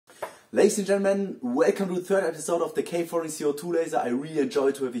Ladies and gentlemen, welcome to the third episode of the K40 CO2 Laser. I really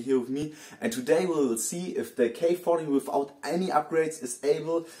enjoy to have you here with me, and today we will see if the K40 without any upgrades is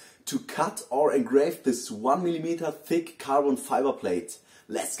able to cut or engrave this 1mm thick carbon fiber plate.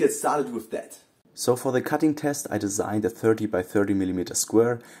 Let's get started with that. So for the cutting test I designed a 30 by 30mm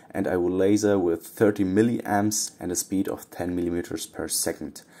square, and I will laser with 30 milliamps and a speed of 10 mm per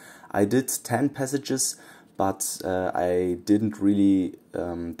second. I did 10 passages, but I didn't really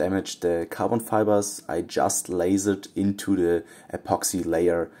damage the carbon fibers. I just lasered into the epoxy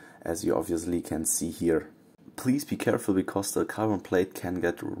layer, as you obviously can see here. Please be careful because the carbon plate can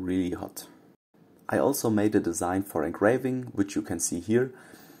get really hot. I also made a design for engraving, which you can see here,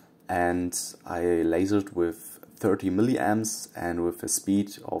 and I lasered with 30 milliamps and with a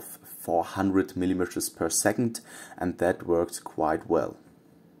speed of 400 mm per second, and that worked quite well.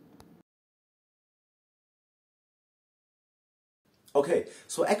 Okay,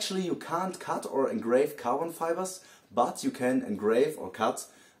 so actually you can't cut or engrave carbon fibers, but you can engrave or cut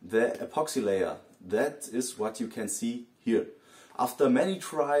the epoxy layer. That is what you can see here. After many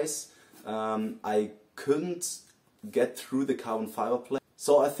tries, I couldn't get through the carbon fiber plate.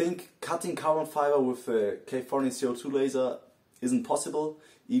 So I think cutting carbon fiber with a K40 CO2 laser isn't possible,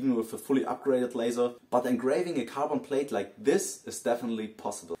 even with a fully upgraded laser. But engraving a carbon plate like this is definitely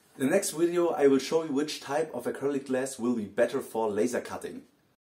possible. In the next video I will show you which type of acrylic glass will be better for laser cutting.